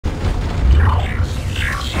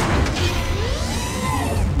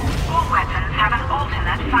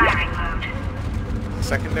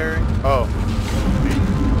secondary? Oh.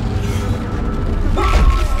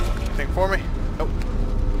 Anything for me? Nope.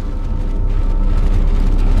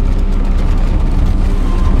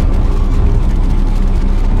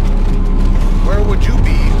 Where would you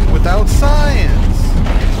be without science?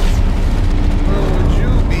 Where would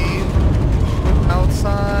you be without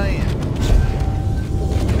science?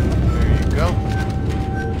 There you go.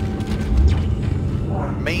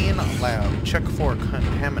 Main lab. Check for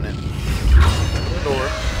contaminant. Door.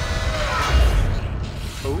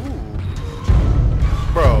 Ooh.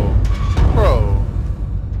 Bro.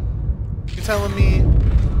 You telling me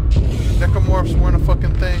necromorphs weren't a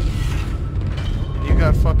fucking thing? And you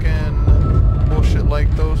got fucking bullshit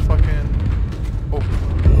like those fucking... Oh.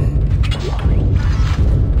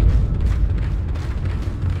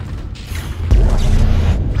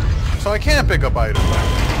 So I can't pick up items.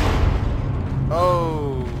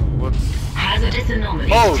 Oh, what's... Hazardous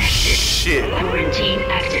anomalies oh, detected. shit. Quarantine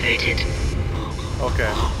activated.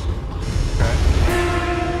 Okay. Okay.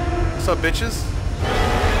 What's up, bitches?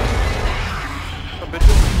 What's up,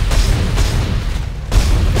 bitches?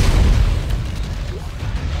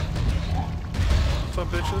 What's up,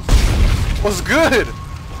 bitches? What's good?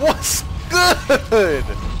 What's good?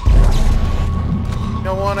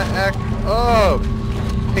 Y'all wanna act up?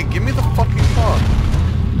 Hey, give me the fucking claw.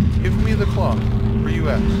 Give me the claw. Where you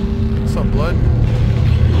at? What's up, blood?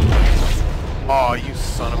 Aw, you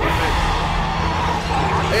son of a bitch.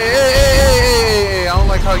 Hey, I don't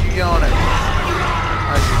like how you yelling at me.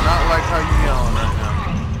 I do not like how you yelling right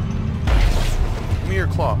now. Give me your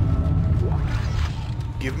claw.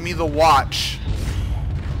 Give me the watch.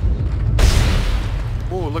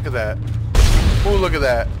 Ooh, look at that. Ooh, look at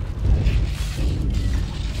that.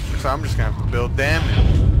 So I'm just gonna have to build damage.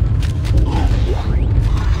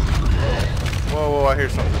 Whoa, I hear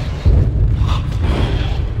something.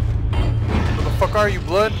 Where the fuck are you,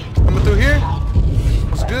 blood? Coming through here?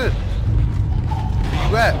 What's good? Where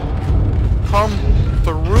you at? Come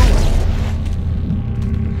through.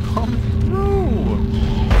 Come through.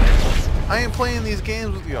 I ain't playing these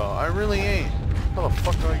games with y'all. I really ain't. How the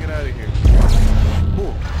fuck do I get out of here?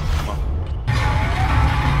 Ooh, come on.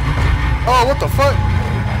 Oh, what the fuck?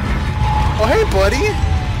 Oh, hey, buddy. You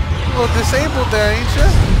a little disabled there, ain't ya?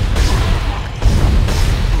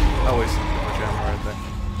 Oh, wait, some much ammo right there.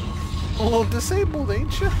 A little disabled,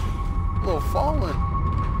 ain't ya? A little fallen.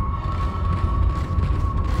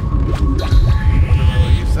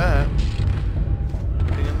 I'll use that.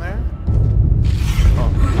 Anything in there? Oh.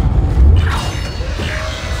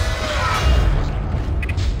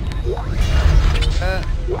 That.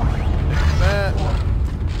 That.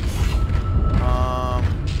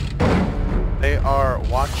 They are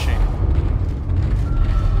watching.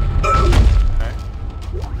 Okay.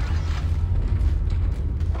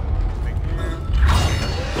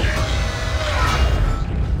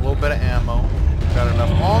 A little bit of ammo. Got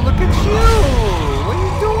enough. Oh, look at you! What are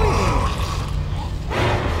you doing?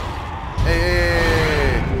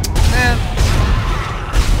 Hey, man.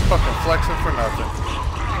 Fucking flexing for nothing.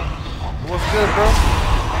 What's good, bro?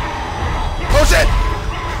 Oh shit!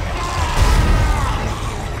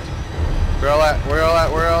 Where y'all at? Where y'all at?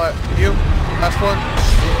 Where y'all at? You? Last one?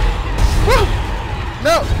 Woo!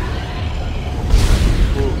 No!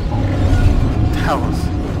 Ooh. That was...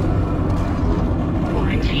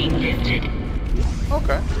 Quarantine lifted.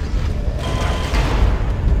 Okay.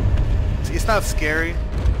 See, it's not scary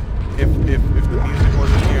if the music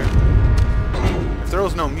wasn't here. If there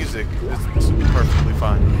was no music, this would be perfectly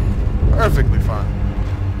fine. Perfectly fine.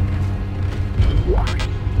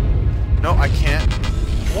 No, I can't.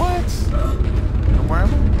 What? Where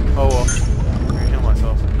am I? Oh well. I'm gonna heal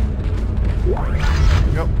myself. There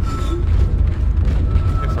we go.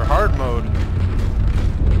 Okay, for hard mode,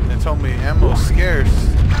 they told me ammo's scarce.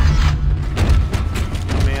 I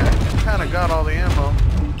mean, I kinda got all the ammo.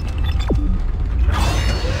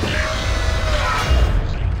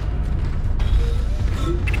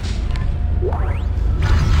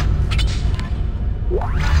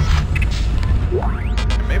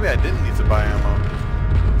 And maybe I didn't need to buy ammo.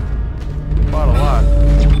 Bought a lot.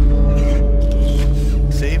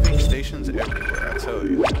 Saving stations everywhere, I tell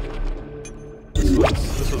you.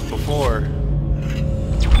 This was before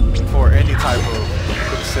any type of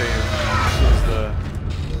quick save. This was the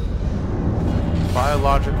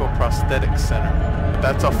Biological Prosthetic Center.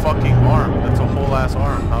 That's a fucking arm. That's a whole ass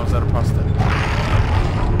arm. How is that a prosthetic?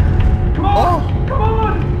 Come on! Come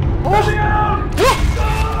on! Let me out!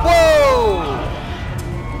 Whoa!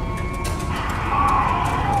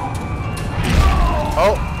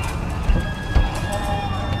 Oh.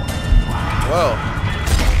 Well.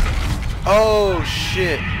 Oh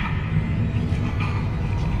shit.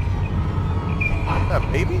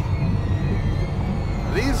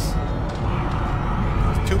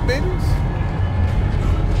 babies?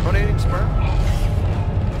 Donating sperm?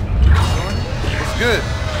 What's good?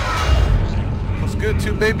 What's good,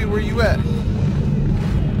 too, baby? Where you at?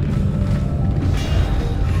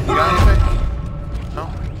 You got anything? No?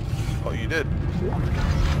 Oh, you did.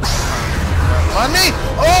 On me!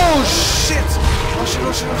 Oh, shit! Oh, shit,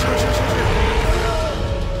 oh, shit, oh, shit, oh, shit, oh, shit.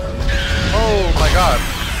 Oh, my God.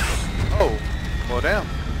 Oh. Well, damn.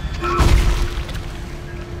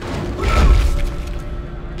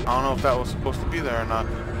 I don't know if that was supposed to be there or not.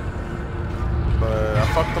 But I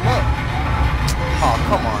fucked them up. Oh,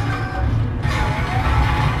 come on.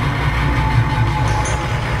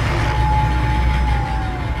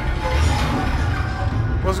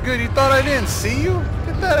 What's good? You thought I didn't see you?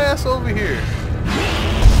 Get that ass over here.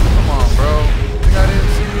 Come on, bro. Think I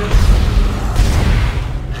didn't see you?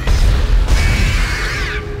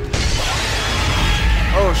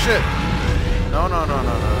 Oh, shit. No, no, no,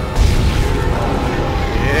 no, no.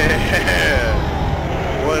 Yeah.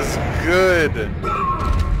 What's good?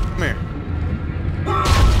 Come here.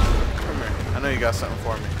 Come here. I know you got something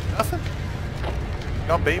for me. Nothing?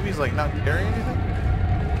 Y'all babies like not carrying anything?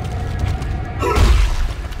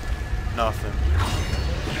 Nothing.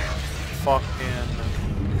 Fucking.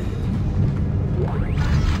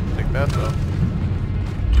 Take that though.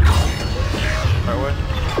 Right way.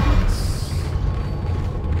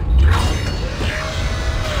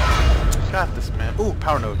 Got this, man. Ooh,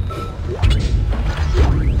 power node.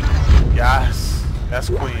 Yes, that's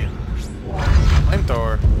queen.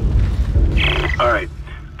 Flamethrower. Alright,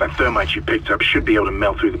 that thermite you picked up should be able to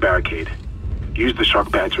melt through the barricade. Use the shock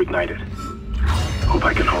pad to ignite it. Hope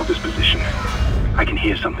I can hold this position. I can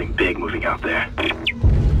hear something big moving out there.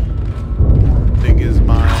 Thing is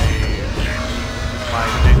my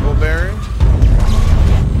dingleberry.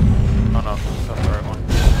 Oh no, that's not the right one.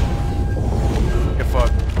 Get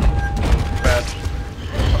fucked. Bad.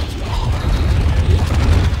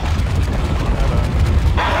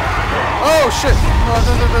 Oh shit!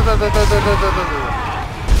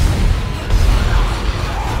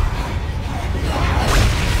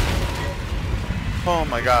 Oh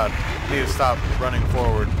my god. I need to stop running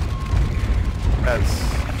forward. That's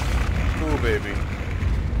cool, baby.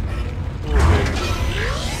 Cool, baby.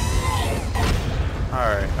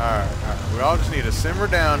 Alright. We all just need to simmer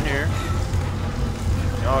down here.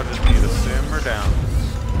 Y'all just need to simmer down.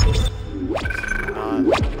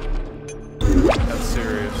 Not that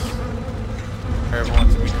serious.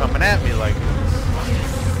 Everyone's be coming at me like this.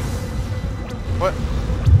 What?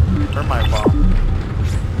 Thermite bomb.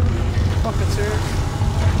 Fucking serious?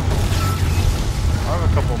 I have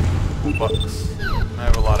a couple bucks. I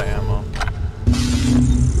have a lot of ammo.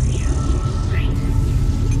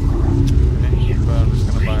 Okay, but I'm just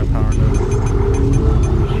gonna buy a power node.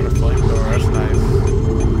 A flamethrower, that's nice.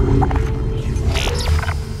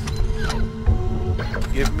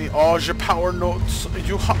 Give me all your power nodes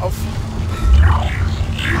you have.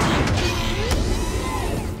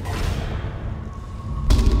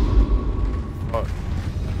 Oh.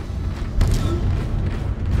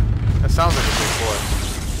 That sounds like a big boy.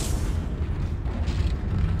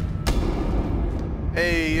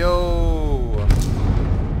 Hey, yo.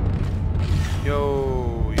 Yo.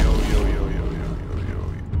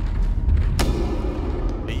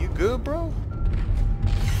 Are you good, bro?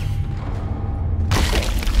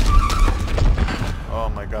 Oh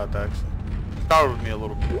my god, that actually startled me a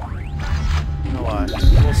little bit. No lie. I'm a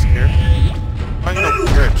little scared. I'm gonna be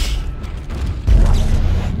rich.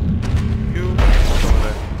 You over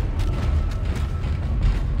there.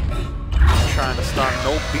 Trying to start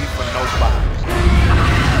no beef for nobody.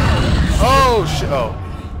 Oh shit! Oh,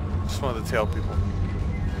 just wanted to tell people.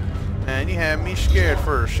 Man, you had me scared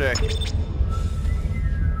for a second.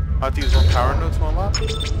 I have to use one power node to unlock.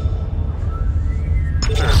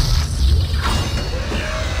 Sure.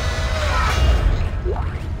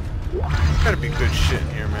 Gotta be good shit in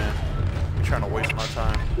here, man. I'm trying to waste my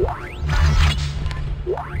time.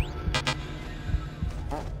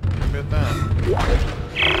 Oh, maybe at that.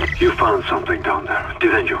 You found something down there,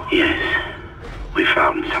 didn't you? Yes, we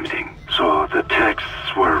found something. So the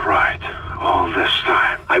texts were right all this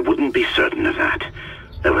time. I wouldn't be certain of that.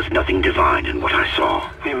 There was nothing divine in what I saw.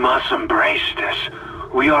 We must embrace this.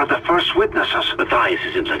 We are the first witnesses. Matthias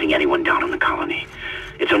isn't letting anyone down in the colony.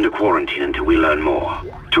 It's under quarantine until we learn more.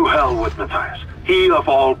 To hell with Matthias. He of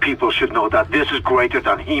all people should know that this is greater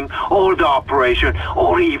than him, or the operation,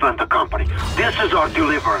 or even the company. This is our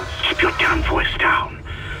deliverance. Keep your damn voice down.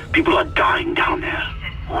 People are dying down there.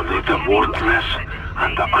 Only the worthless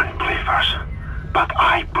and the unbelievers. But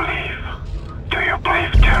I believe. Do you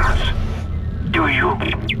believe, Terrence? Do you?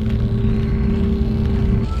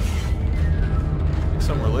 So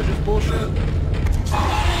some religious bullshit?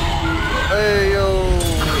 Hey yo,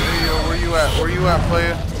 where you at? Where you at,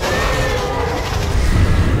 player?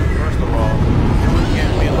 First of all, you wouldn't get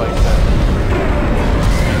me like that.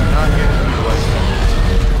 You're not getting me like that.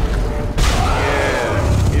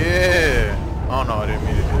 Yeah. Oh no, I didn't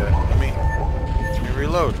mean to do that. Let me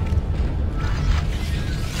reload.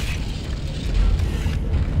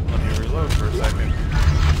 Let me reload for a second.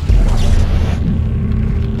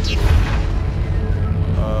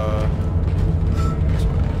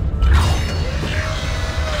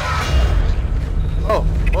 Oh,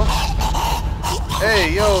 well.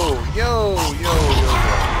 Hey, yo.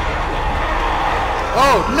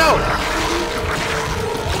 Oh, no!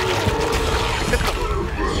 Get the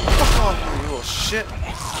fuck off me, you little shit.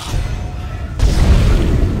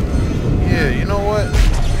 Yeah, you know what?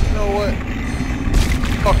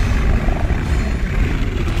 Fuck.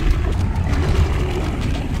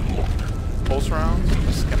 Pulse rounds? A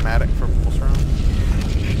schematic for pulse rounds?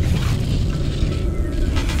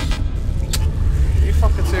 Are you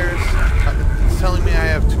fucking serious? It's telling me I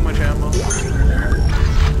have too much ammo?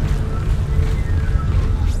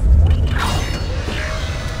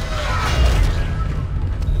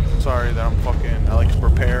 Sorry that I like to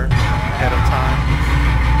prepare ahead of time.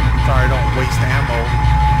 Sorry I don't waste ammo. A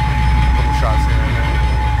couple shots here and there.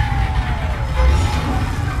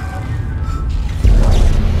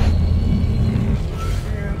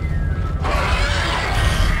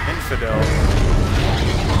 Infidel.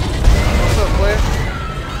 What's up, player?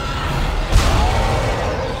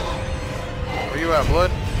 Where you at,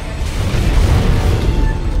 blood?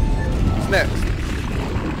 What's next?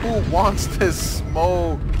 Who wants this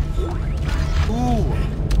smoke? Who?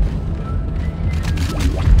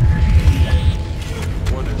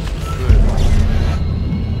 What is good?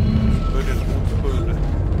 Good is good.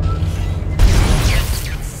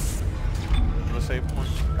 Let's say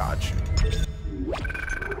points. Gotcha.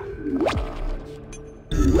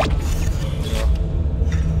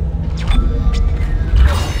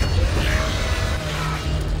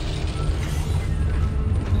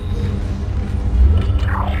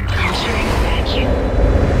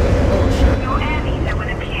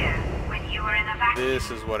 This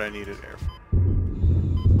is what I needed air for.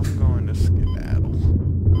 I'm going to skedaddle.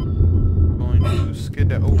 Oh,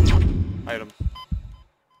 items.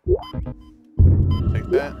 Take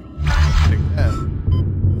that. Take that.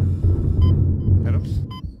 Items.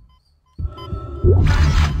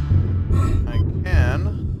 I can.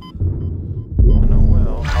 No,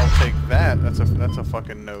 well, I'll take that. That's a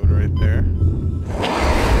fucking node right there.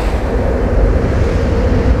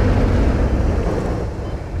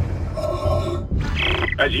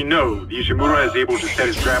 As you know, the Ishimura is able to set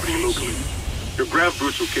its gravity locally. Your grav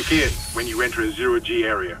boost will kick in when you enter a zero-G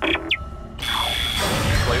area.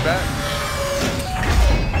 Playback?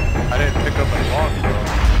 I didn't pick up a log, bro.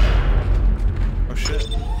 Oh shit.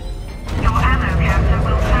 Your ammo counter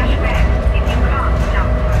will flash red if you can't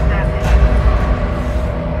jump for a surface.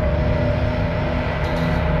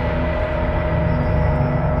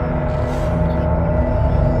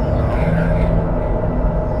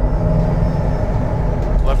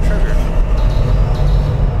 Left trigger.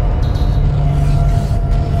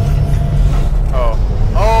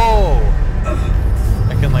 Oh!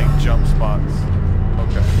 I can like jump spots.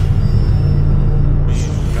 Okay.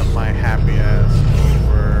 Got my happy ass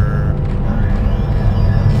over.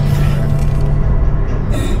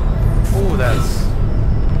 Oh, that's.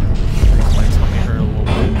 My tummy hurt a little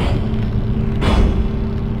bit.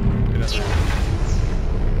 Get in there.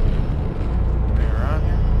 Anything around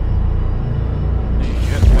here?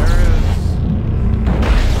 There is.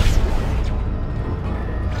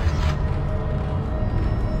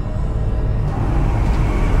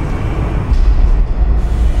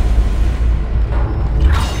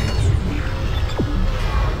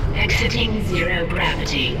 Exiting zero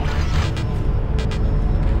gravity.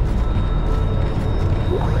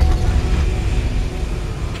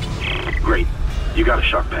 Great. You got a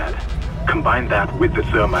shock pad. Combine that with the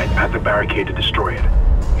thermite at the barricade to destroy it.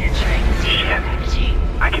 Entering zero gravity.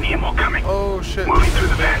 I can hear more coming. Oh shit. Moving through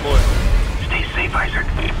the vents. Boy. Stay safe, Isaac.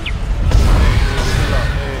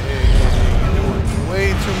 Hey, you're doing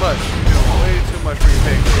way too much. You're doing way too much for your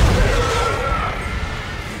pig.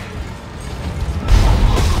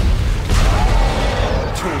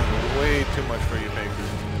 Way too much for your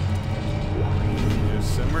papers. Just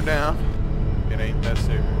simmer down. It ain't that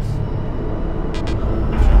serious.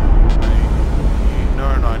 No,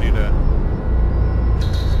 I need to.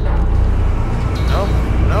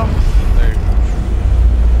 No. There you go.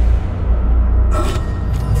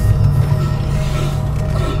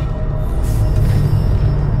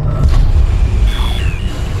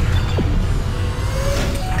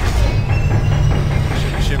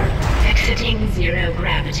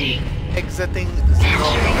 Exiting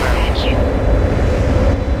Entering vacuum.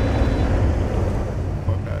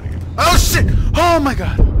 Fuck out of here. Oh shit! Oh my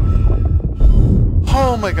god!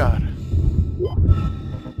 Oh my god!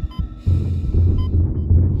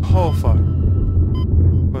 Oh fuck.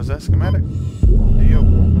 Was that schematic? Hey yo.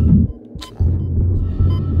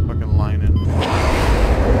 Fucking lining.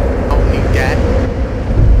 Don't need that.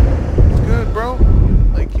 It's good, bro.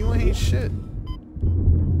 Like you ain't shit.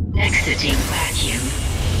 Exiting vacuum.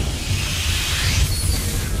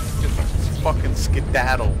 Fucking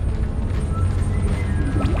skedaddle.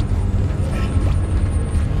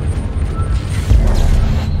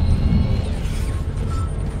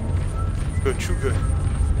 Good, true good. Yo,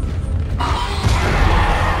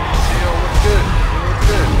 what's good? What's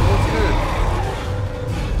good? What's good?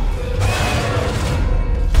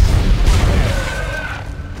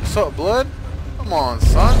 What's up, blood? Come on,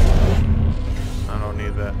 son. I don't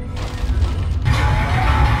need that.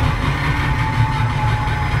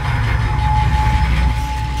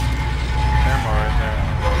 Ammo right there.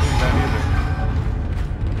 I don't need that either.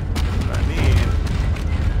 What I need.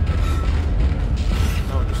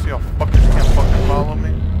 No, just so y'all fuckers can't fucking follow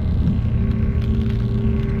me.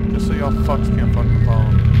 Just so y'all fucks can't fucking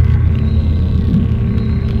follow me.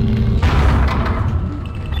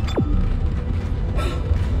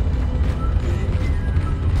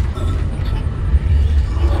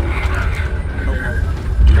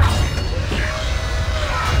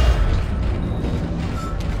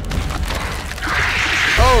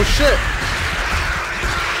 Oh shit!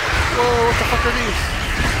 Whoa, what the fuck are these?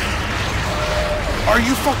 Are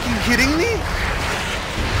you fucking kidding me?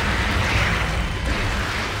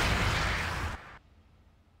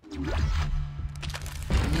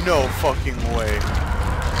 No fucking way.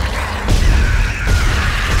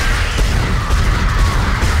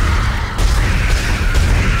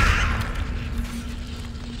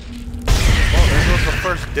 Oh, there goes the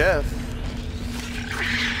first death.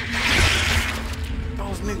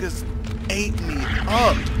 Those niggas ate me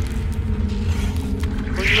up.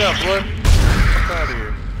 Look at that, blood. Fuck out of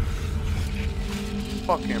here.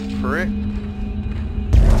 Fucking prick.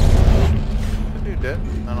 Is dude dead?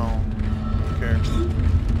 I don't care.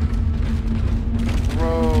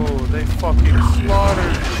 Bro, they fucking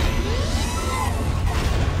slaughtered me.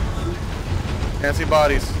 Dancing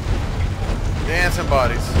bodies. Dancing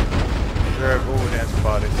bodies. They're ooh, dancing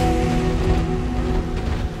bodies.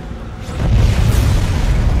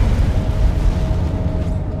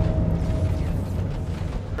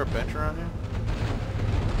 Is there a bench around here?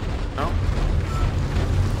 No?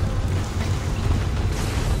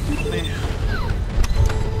 Man.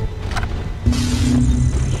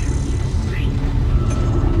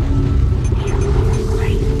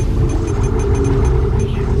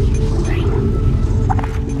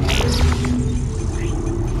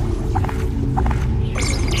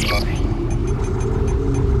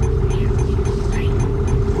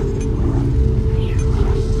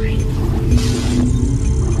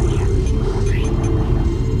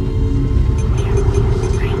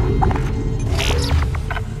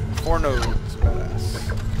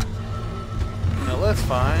 Let's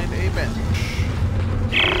find a bench.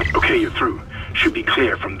 Okay, you're through. Should be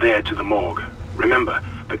clear from there to the morgue. Remember,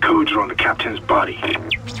 the codes are on the captain's body.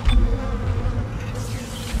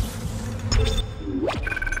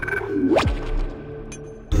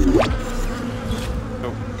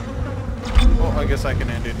 Oh. Well, I guess I can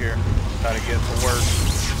end it here. Gotta get to work.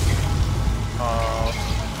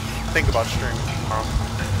 Think about streaming tomorrow.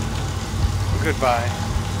 Goodbye.